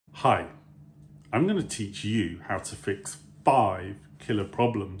Hi, I'm going to teach you how to fix 5 killer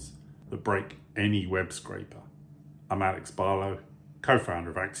problems that break any web scraper. I'm Alex Barlow,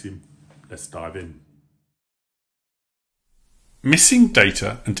 co-founder of Axiom. Let's dive in. Missing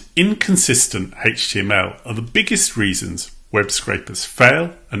data and inconsistent HTML are the biggest reasons web scrapers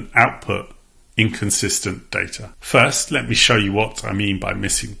fail and output inconsistent data. First, let me show you what I mean by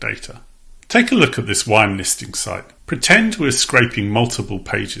missing data. Take a look at this wine listing site. Pretend we're scraping multiple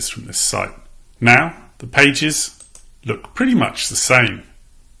pages from this site. Now, the pages look pretty much the same.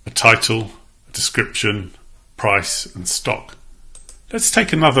 A title, a description, price, and stock. Let's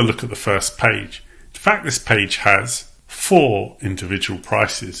take another look at the first page. In fact, this page has 4 individual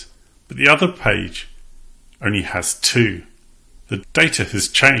prices, but the other page only has 2. The data has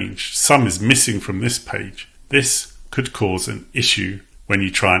changed. Some is missing from this page. This could cause an issue when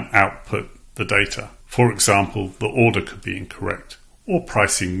you try and output the data. For example, the order could be incorrect or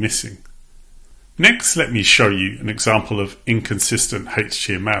pricing missing. Next, let me show you an example of inconsistent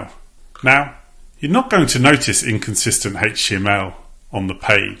HTML. Now, you're not going to notice inconsistent HTML on the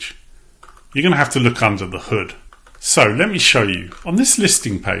page. You're going to have to look under the hood. So let me show you. On this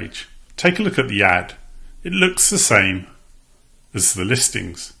listing page, take a look at the ad. It looks the same as the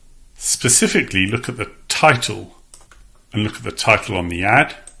listings. Specifically, look at the title and look at the title on the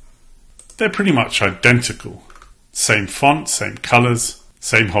ad. They're pretty much identical. Same font, same colors,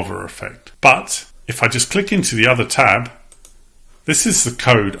 same hover effect. But if I just click into the other tab, this is the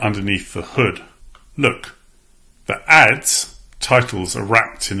code underneath the hood. Look, the ads titles are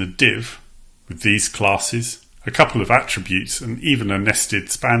wrapped in a div with these classes, a couple of attributes, and even a nested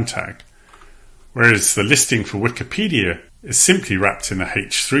span tag. Whereas the listing for Wikipedia is simply wrapped in a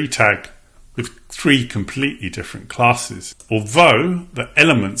h3 tag with 3 completely different classes. Although the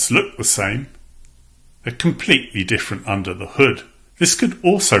elements look the same, they're completely different under the hood. This could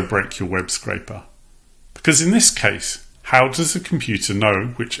also break your web scraper, because in this case, how does the computer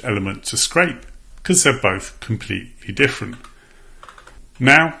know which element to scrape? Because they're both completely different.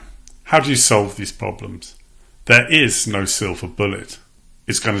 Now, how do you solve these problems? There is no silver bullet.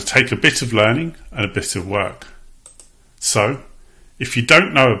 It's going to take a bit of learning and a bit of work. So, if you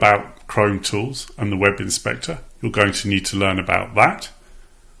don't know about Chrome tools and the Web Inspector, you're going to need to learn about that.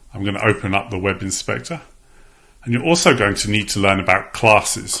 I'm going to open up the Web Inspector, and you're also going to need to learn about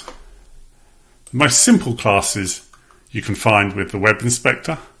classes. The most simple classes you can find with the Web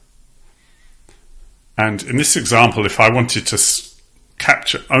Inspector. And in this example, if I wanted to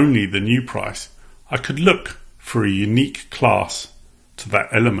capture only the new price, I could look for a unique class to that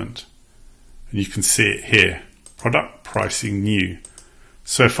element. And you can see it here, product pricing new.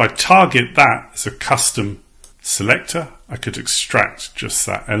 So if I target that as a custom selector, I could extract just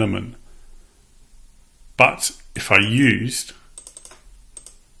that element. But if I used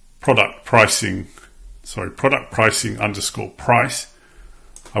product pricing underscore price,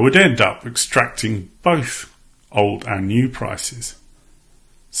 I would end up extracting both old and new prices.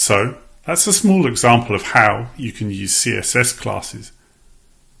 So that's a small example of how you can use CSS classes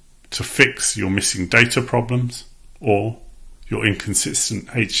to fix your missing data problems or your inconsistent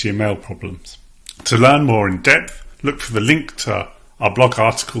HTML problems. To learn more in depth, look for the link to our blog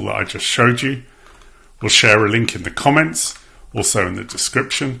article that I just showed you. We'll share a link in the comments, also in the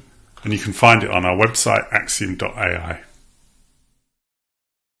description, and you can find it on our website, Axiom.ai.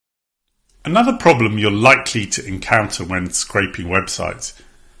 Another problem you're likely to encounter when scraping websites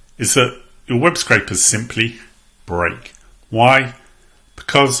is that your web scrapers simply break. Why?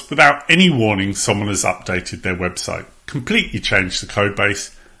 Because without any warning, someone has updated their website, completely changed the code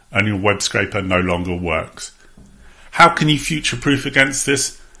base, and your web scraper no longer works. How can you future-proof against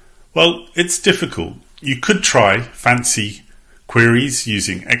this? Well, it's difficult. You could try fancy queries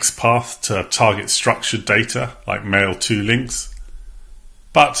using XPath to target structured data like mail-to links,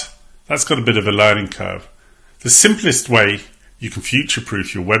 but that's got a bit of a learning curve. The simplest way you can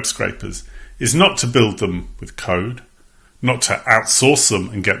future-proof your web scrapers is not to build them with code, not to outsource them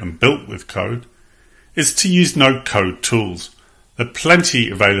and get them built with code, is to use no-code tools. There are plenty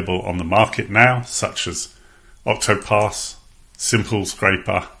available on the market now, such as Octopath, Simple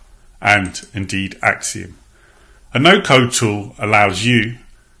Scraper, and indeed Axiom. A no-code tool allows you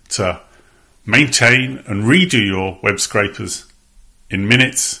to maintain and redo your web scrapers in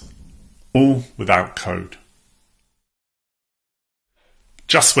minutes, all without code.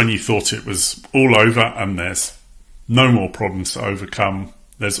 Just when you thought it was all over and there's no more problems to overcome,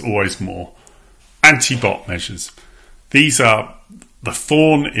 there's always more. Anti-bot measures. These are the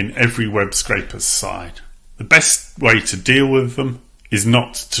thorn in every web scraper's side. The best way to deal with them is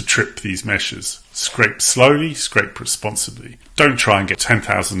not to trip these measures. Scrape slowly, scrape responsibly. Don't try and get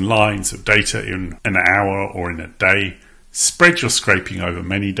 10,000 lines of data in an hour or in a day. Spread your scraping over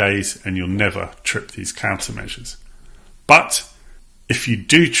many days and you'll never trip these countermeasures. But if you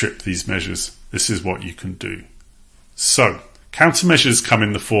do trip these measures, this is what you can do. So, countermeasures come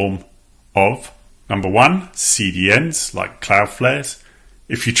in the form of, number one, CDNs like Cloudflares.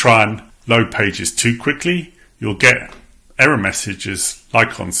 If you try and load pages too quickly, you'll get error messages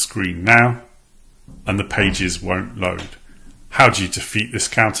like on screen now, and the pages won't load. How do you defeat this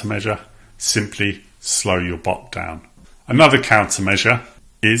countermeasure? Simply slow your bot down. Another countermeasure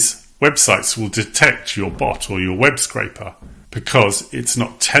is websites will detect your bot or your web scraper because it's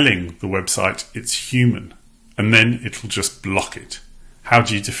not telling the website it's human, and then it'll just block it. How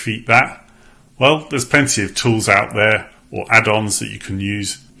do you defeat that? Well, there's plenty of tools out there or add-ons that you can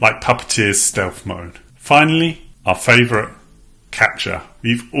use, like Puppeteer's stealth mode. Finally, our favourite, captcha.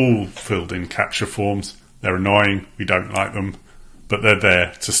 We've all filled in captcha forms. They're annoying, we don't like them, but they're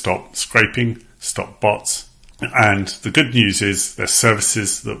there to stop scraping, stop bots. And the good news is there's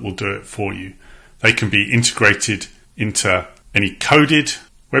services that will do it for you. They can be integrated into any coded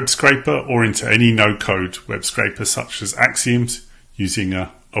web scraper or into any no-code web scraper such as Axiom's using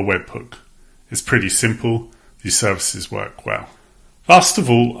a webhook. It's pretty simple. These services work well. Last of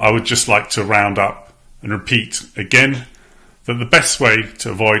all, I would just like to round up and repeat again that the best way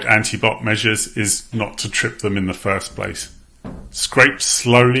to avoid anti-bot measures is not to trip them in the first place. Scrape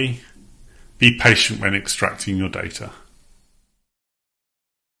slowly. Be patient when extracting your data.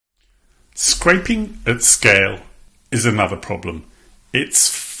 Scraping at scale is another problem. It's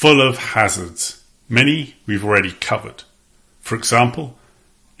full of hazards. Many we've already covered. For example,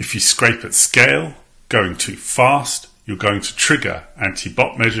 if you scrape at scale, going too fast, you're going to trigger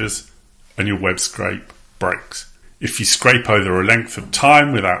anti-bot measures and your web scrape breaks. If you scrape over a length of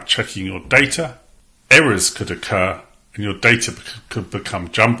time without checking your data, errors could occur and your data could become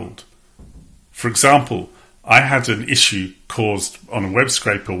jumbled. For example, I had an issue caused on a web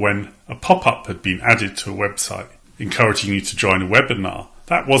scraper when a pop-up had been added to a website encouraging you to join a webinar.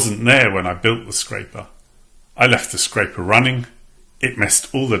 That wasn't there when I built the scraper. I left the scraper running, it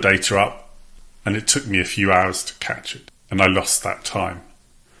messed all the data up, and it took me a few hours to catch it, and I lost that time.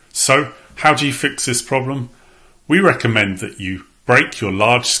 So, how do you fix this problem? We recommend that you break your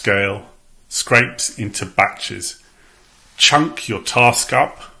large-scale scrapes into batches. Chunk your task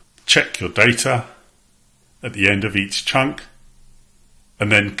up, check your data at the end of each chunk,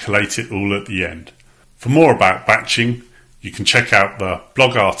 and then collate it all at the end. For more about batching, you can check out the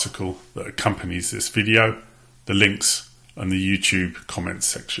blog article that accompanies this video, the links and the YouTube comments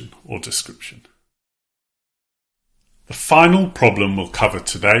section or description. The final problem we'll cover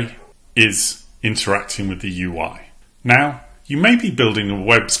today is interacting with the UI. Now, you may be building a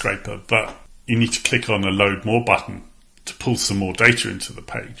web scraper, but you need to click on the Load More button to pull some more data into the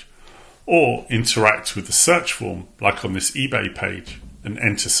page, or interact with the search form like on this eBay page and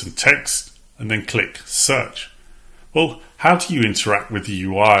enter some text and then click Search. Well, how do you interact with the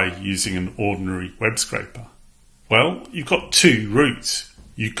UI using an ordinary web scraper? Well, you've got two routes.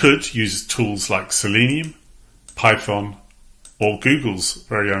 You could use tools like Selenium, Python, or Google's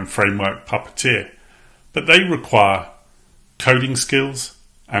very own framework Puppeteer, but they require coding skills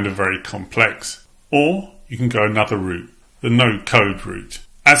and are very complex. Or you can go another route, the no-code route.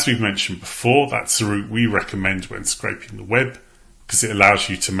 As we've mentioned before, that's the route we recommend when scraping the web, because it allows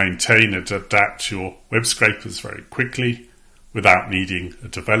you to maintain and adapt your web scrapers very quickly without needing a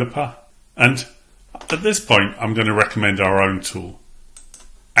developer. And at this point, I'm going to recommend our own tool,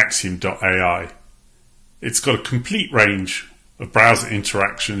 Axiom.ai. It's got a complete range of browser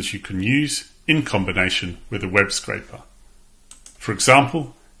interactions you can use in combination with a web scraper. For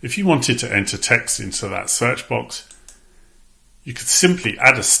example, if you wanted to enter text into that search box, you could simply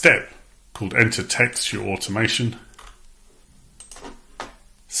add a step called Enter Text to your automation,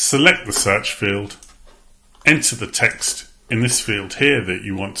 select the search field, enter the text in this field here that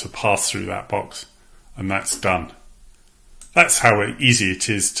you want to pass through that box, and that's done. That's how easy it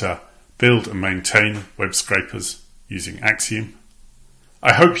is to build and maintain web scrapers using Axiom.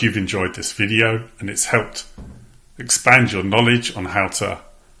 I hope you've enjoyed this video and it's helped expand your knowledge on how to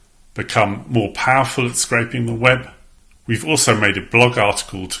become more powerful at scraping the web. We've also made a blog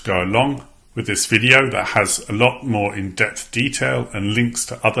article to go along with this video that has a lot more in-depth detail and links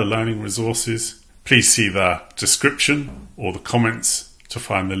to other learning resources. Please see the description or the comments to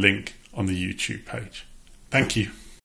find the link on the YouTube page. Thank you.